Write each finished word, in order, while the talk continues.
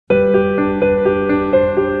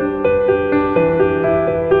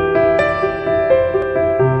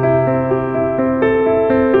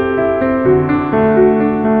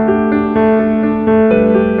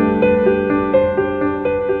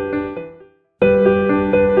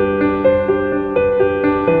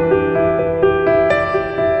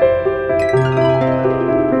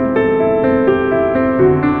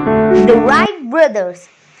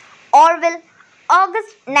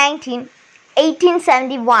19,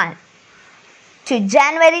 1871 to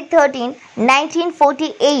January 13,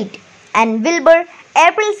 1948, and Wilbur,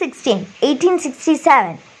 April 16,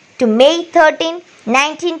 1867 to May 13,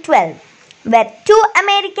 1912, were two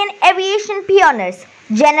American aviation pioneers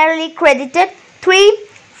generally credited 3,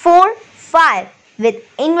 4, 5 with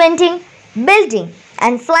inventing, building,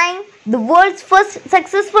 and flying the world's first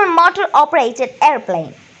successful motor-operated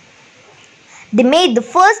airplane. They made the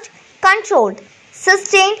first controlled,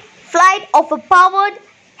 sustained flight of a powered,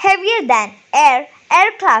 heavier-than-air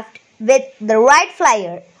aircraft with the Wright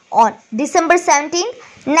Flyer on December 17,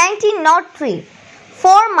 1903,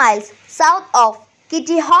 4 miles south of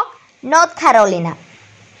Kitty Hawk, North Carolina.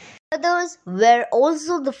 Others were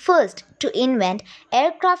also the first to invent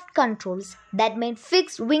aircraft controls that made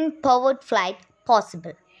fixed-wing powered flight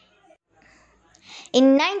possible.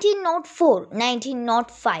 In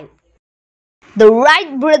 1904-1905, the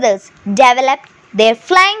Wright brothers developed their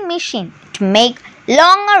flying machine to make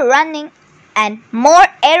longer running and more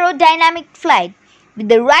aerodynamic flight with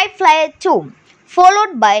the Wright Flyer 2,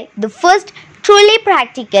 followed by the first truly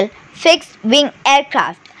practical fixed-wing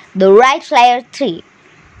aircraft, the Wright Flyer 3.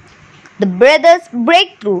 The brothers'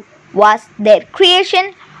 breakthrough was their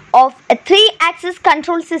creation of a 3-axis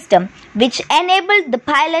control system which enabled the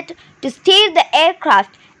pilot to steer the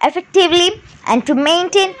aircraft effectively and to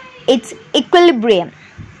maintain its equilibrium.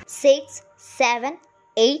 6, 7,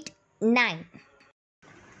 8, 9.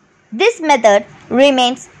 This method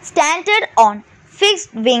remains standard on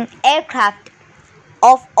fixed-wing aircraft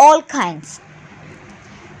of all kinds.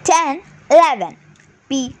 10, 11.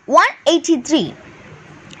 P-183.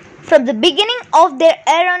 From the beginning of their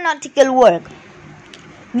aeronautical work,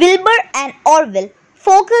 Wilbur and Orville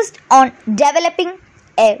focused on developing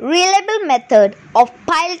a reliable method of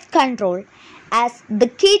pilot control as the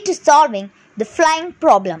key to solving the flying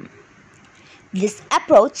problem. This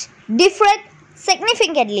approach differed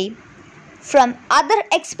significantly from other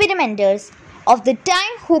experimenters of the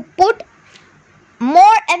time who put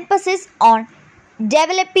more emphasis on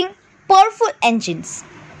developing powerful engines.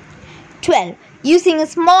 12. Using a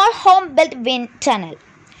small home-built wind tunnel.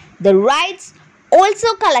 The Wrights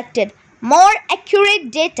also collected more accurate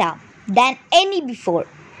data than any before,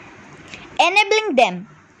 enabling them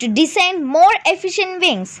to design more efficient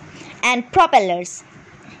wings and propellers.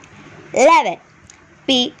 11.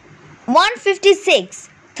 P-156,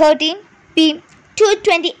 13,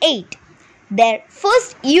 P-228. Their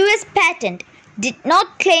first US patent did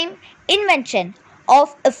not claim invention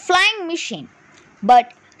of a flying machine,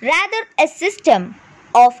 but rather a system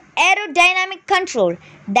of aerodynamic control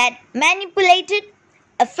that manipulated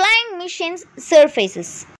a flying machine's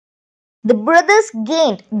surfaces. The brothers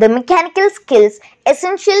gained the mechanical skills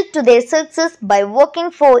essential to their success by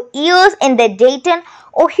working for years in their Dayton,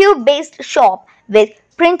 Ohio-based shop with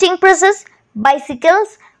printing presses,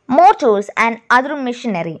 bicycles, motors, and other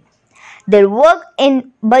machinery. Their work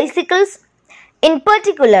in bicycles, in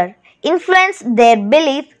particular, influenced their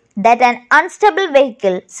belief that an unstable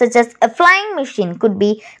vehicle such as a flying machine could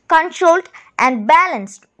be controlled and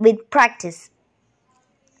balanced with practice.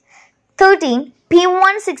 13.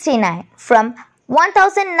 P-169. From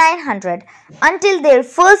 1900 until their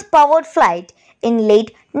first powered flight in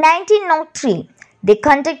late 1903, they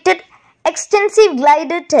conducted extensive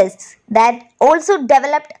glider tests that also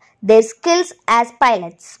developed their skills as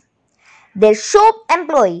pilots. Their shop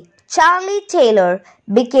employee, Charlie Taylor,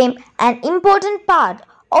 became an important part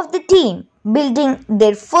of the team, building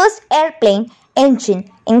their first airplane engine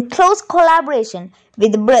in close collaboration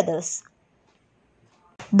with the brothers.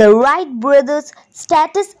 The Wright brothers'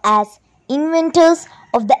 status as inventors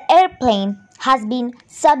of the airplane has been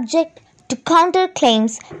subject to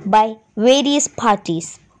counterclaims by various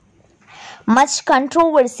parties. Much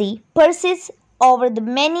controversy persists over the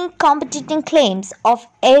many competing claims of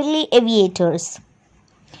early aviators.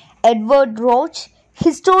 Edward Roach,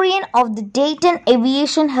 historian of the Dayton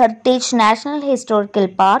Aviation Heritage National Historical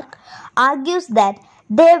Park, argues that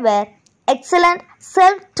they were excellent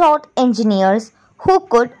self-taught engineers who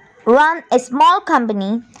could run a small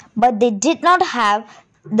company, but they did not have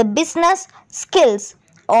the business skills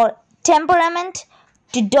or temperament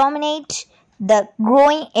to dominate the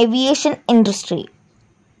growing aviation industry.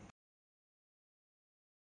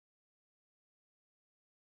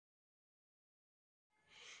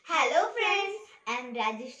 Hello friends, I am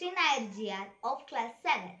Rajeshri Nair of class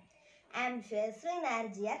 7. I am Shwesri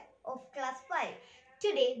Nair of class 5.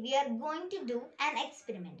 Today we are going to do an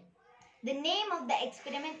experiment. The name of the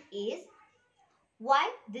experiment is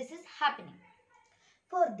why this is happening.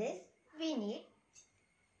 For this we need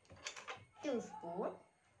 2 spoons,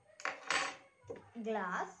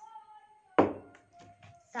 glass,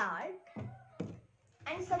 salt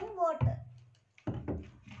and some water.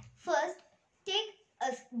 First, take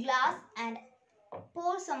a glass and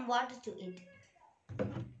pour some water to it.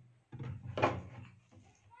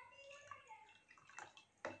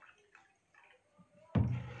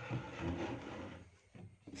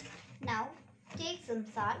 Now, take some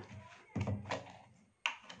salt.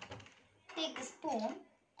 Take a spoon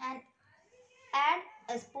and add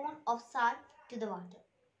a spoon of salt to the water.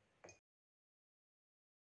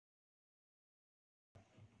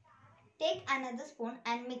 Take another spoon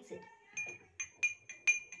and mix it.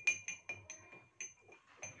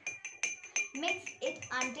 Mix it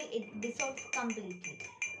until it dissolves completely.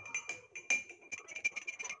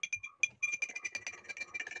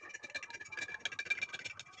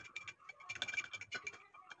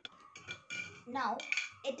 Now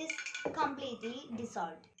it is completely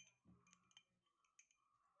dissolved.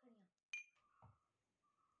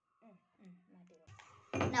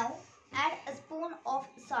 Now add a spoon of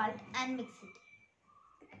salt and mix it.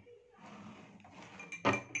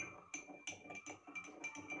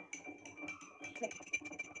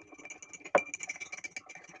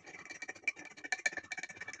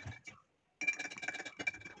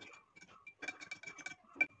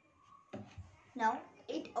 Now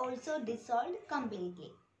it also dissolved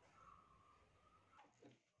completely.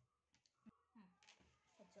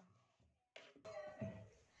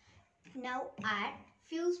 Now add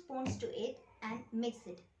few spoons to it and mix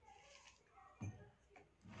it.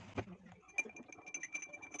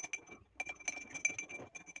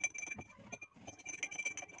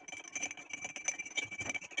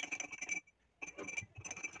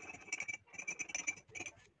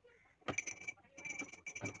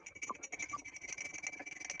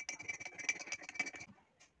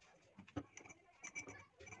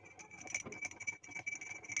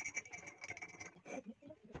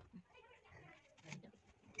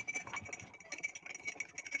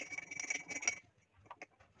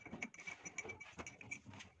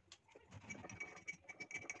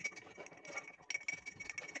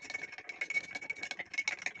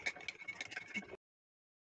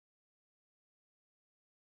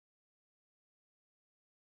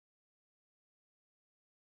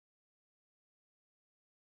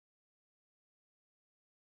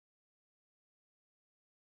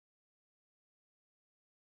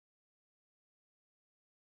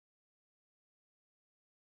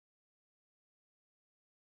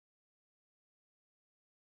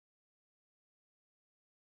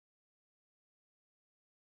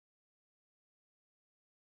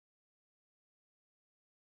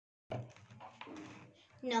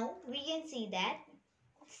 Now we can see that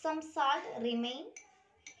some salt remain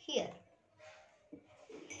here.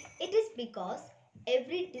 It is because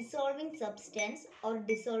every dissolving substance or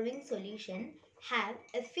dissolving solution have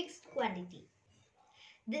a fixed quantity.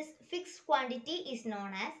 This fixed quantity is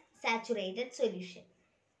known as saturated solution.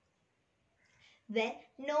 When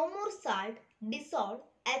no more salt dissolved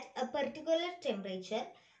at a particular temperature,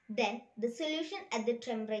 then the solution at the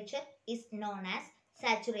temperature is known as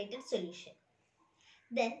saturated solution.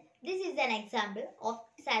 Then this is an example of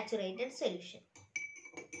saturated solution.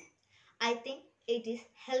 I think it is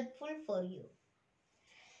helpful for you.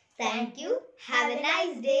 Thank you. Have a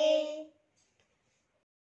nice day.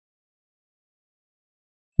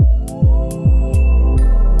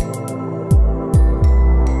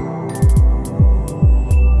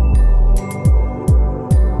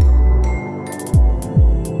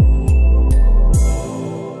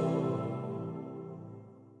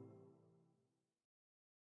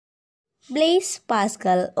 Blaise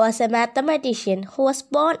Pascal was a mathematician who was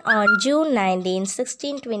born on June 19,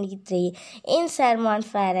 1623 in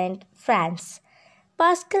Clermont-Ferrand, France.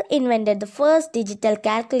 Pascal invented the first digital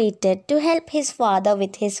calculator to help his father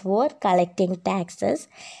with his work collecting taxes.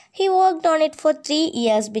 He worked on it for 3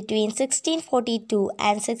 years between 1642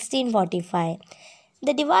 and 1645.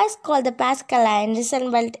 The device called the Pascaline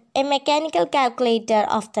resembled a mechanical calculator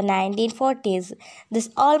of the 1940s. This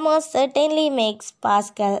almost certainly makes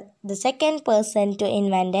Pascal the second person to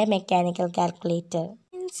invent a mechanical calculator.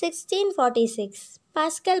 In 1646,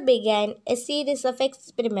 Pascal began a series of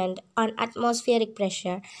experiments on atmospheric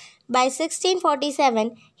pressure. By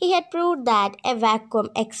 1647, he had proved that a vacuum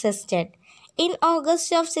existed. In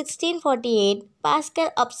August of 1648,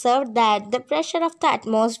 Pascal observed that the pressure of the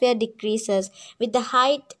atmosphere decreases with the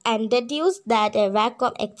height and deduced that a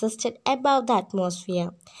vacuum existed above the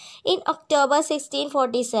atmosphere. In October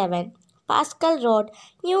 1647, Pascal wrote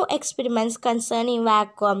new experiments concerning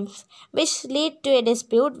vacuums, which led to a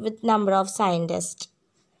dispute with a number of scientists.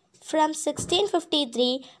 From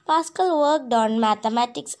 1653, Pascal worked on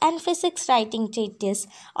mathematics and physics, writing treatises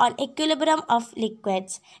on equilibrium of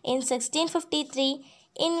liquids in 1653,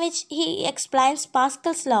 in which he explains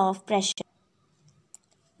Pascal's law of pressure.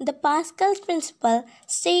 The Pascal's principle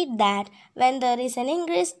states that when there is an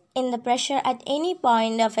increase in the pressure at any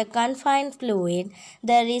point of a confined fluid,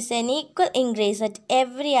 there is an equal increase at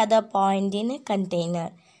every other point in a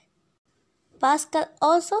container. Pascal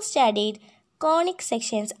also studied conic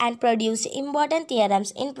sections and produced important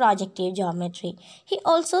theorems in projective geometry. He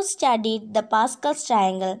also studied the Pascal's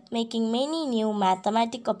triangle, making many new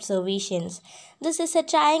mathematical observations. This is a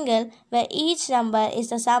triangle where each number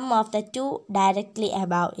is the sum of the two directly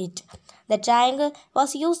above it. The triangle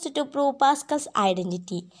was used to prove Pascal's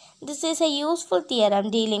identity. This is a useful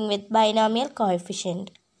theorem dealing with binomial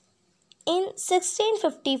coefficient. In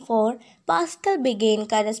 1654, Pascal began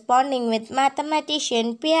corresponding with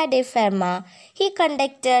mathematician Pierre de Fermat. He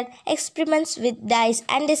conducted experiments with dice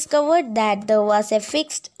and discovered that there was a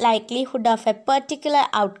fixed likelihood of a particular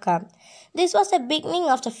outcome. This was the beginning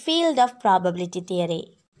of the field of probability theory.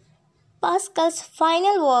 Pascal's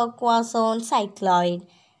final work was on cycloid,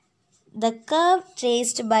 the curve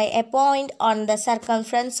traced by a point on the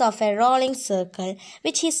circumference of a rolling circle,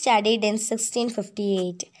 which he studied in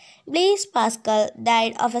 1658. Blaise Pascal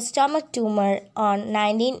died of a stomach tumor on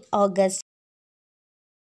 19 August.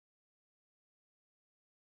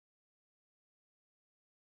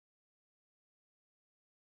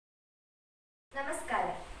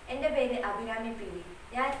 നമസ്കാരം, എൻ്റെ പേര് Abhirami P V.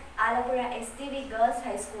 ഞാൻ Alappuzha SDV girls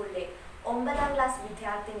ഹൈസ്കൂളിലെ 9ാം class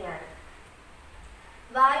വിദ്യാർത്ഥിനിയാണ്.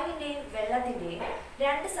 വായുവിൻ്റെയും വെള്ളത്തിൻ്റെയും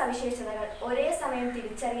രണ്ട് സവിശേഷതകൾ ഒരേ സമയം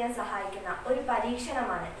തിരിച്ചറിയാൻ സഹായിക്കുന്ന ഒരു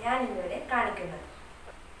പരീക്ഷണമാണ് ഞാൻ ഇന്നിവിടെ കാണിക്കുന്നത്.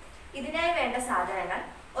 ഇതിനായി വേണ്ട സാധനങ്ങൾ: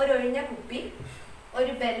 ഒരൊഴിഞ്ഞ കുപ്പി,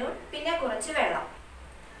 ഒരു ബലൂൺ, പിന്നെ കുറച്ച് വെള്ളം.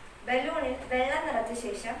 ബലൂണിൽ വെള്ളം നിറച്ച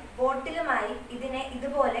ശേഷം ബോട്ടിലുമായി ഇതിനെ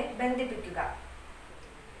ഇതുപോലെ ബന്ധിപ്പിക്കുക.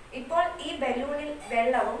 ഇപ്പോൾ ഈ ബലൂണിൽ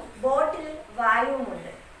വെള്ളവും ബോട്ടിലിൽ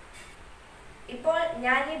വായുവുമുണ്ട്. ഇപ്പോൾ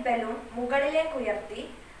ഞാൻ ഈ ബലൂൺ മുകളിലേക്ക് ഉയർത്തി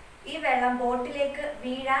ഈ വെള്ളം ബോട്ടിലേക്ക്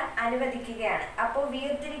വീഴാൻ അനുവദിക്കുകയാണ്. അപ്പോൾ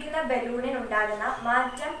വീർത്തിരിക്കുന്ന ബലൂണിന് ഉണ്ടാകുന്ന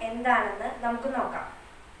മാറ്റം എന്താണെന്ന് നമുക്ക് നോക്കാം.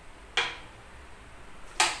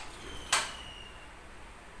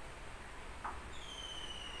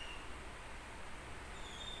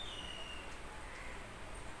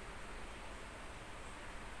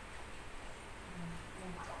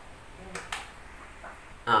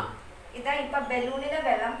 ഇതാ ഇപ്പൊ ബലൂണിലെ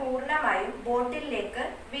വെള്ളം പൂർണ്ണമായും ബോട്ടിലേക്ക്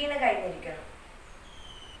വീണ് കഴിഞ്ഞിരിക്കുന്നു.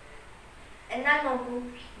 എന്നാൽ നോക്കൂ,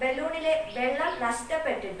 ബലൂണിലെ വെള്ളം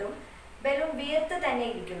നഷ്ടപ്പെട്ടിട്ടും ബലൂൺ വീർത്ത് തന്നെ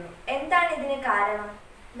ഇരിക്കുന്നു. എന്താണ് ഇതിന് കാരണം?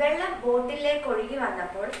 വെള്ളം ബോട്ടിലേക്ക് ഒഴുകി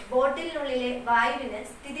വന്നപ്പോൾ ബോട്ടിലിനുള്ളിലെ വായുവിന്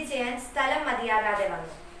സ്ഥിതി ചെയ്യാൻ സ്ഥലം മതിയാകാതെ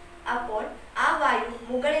വന്നു. അപ്പോൾ ആ വായു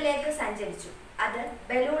മുകളിലേക്ക് സഞ്ചരിച്ചു. അത്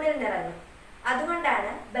ബലൂണിൽ നിറഞ്ഞു.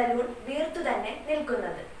 അതുകൊണ്ടാണ് ബലൂൺ വീർത്തു തന്നെ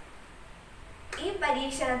നിൽക്കുന്നത്. ഈ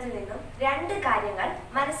പരീക്ഷണത്തിൽ നിന്നും രണ്ട് കാര്യങ്ങൾ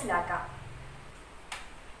മനസ്സിലാക്കാം.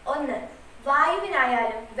 ഒന്ന്,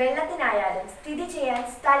 വായുവിനായാലും വെള്ളത്തിനായാലും സ്ഥിതി ചെയ്യാൻ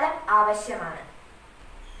സ്ഥലം ആവശ്യമാണ്.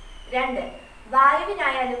 രണ്ട്,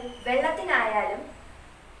 വായുവിനായാലും വെള്ളത്തിനായാലും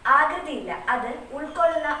ആകൃതിയില്ല, അത്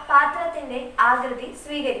ഉൾക്കൊള്ളുന്ന പാത്രത്തിന്റെ ആകൃതി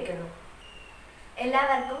സ്വീകരിക്കുന്നു.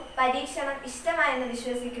 എല്ലാവർക്കും പരീക്ഷണം ഇഷ്ടമായെന്ന്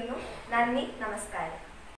വിശ്വസിക്കുന്നു. നന്ദി, നമസ്കാരം.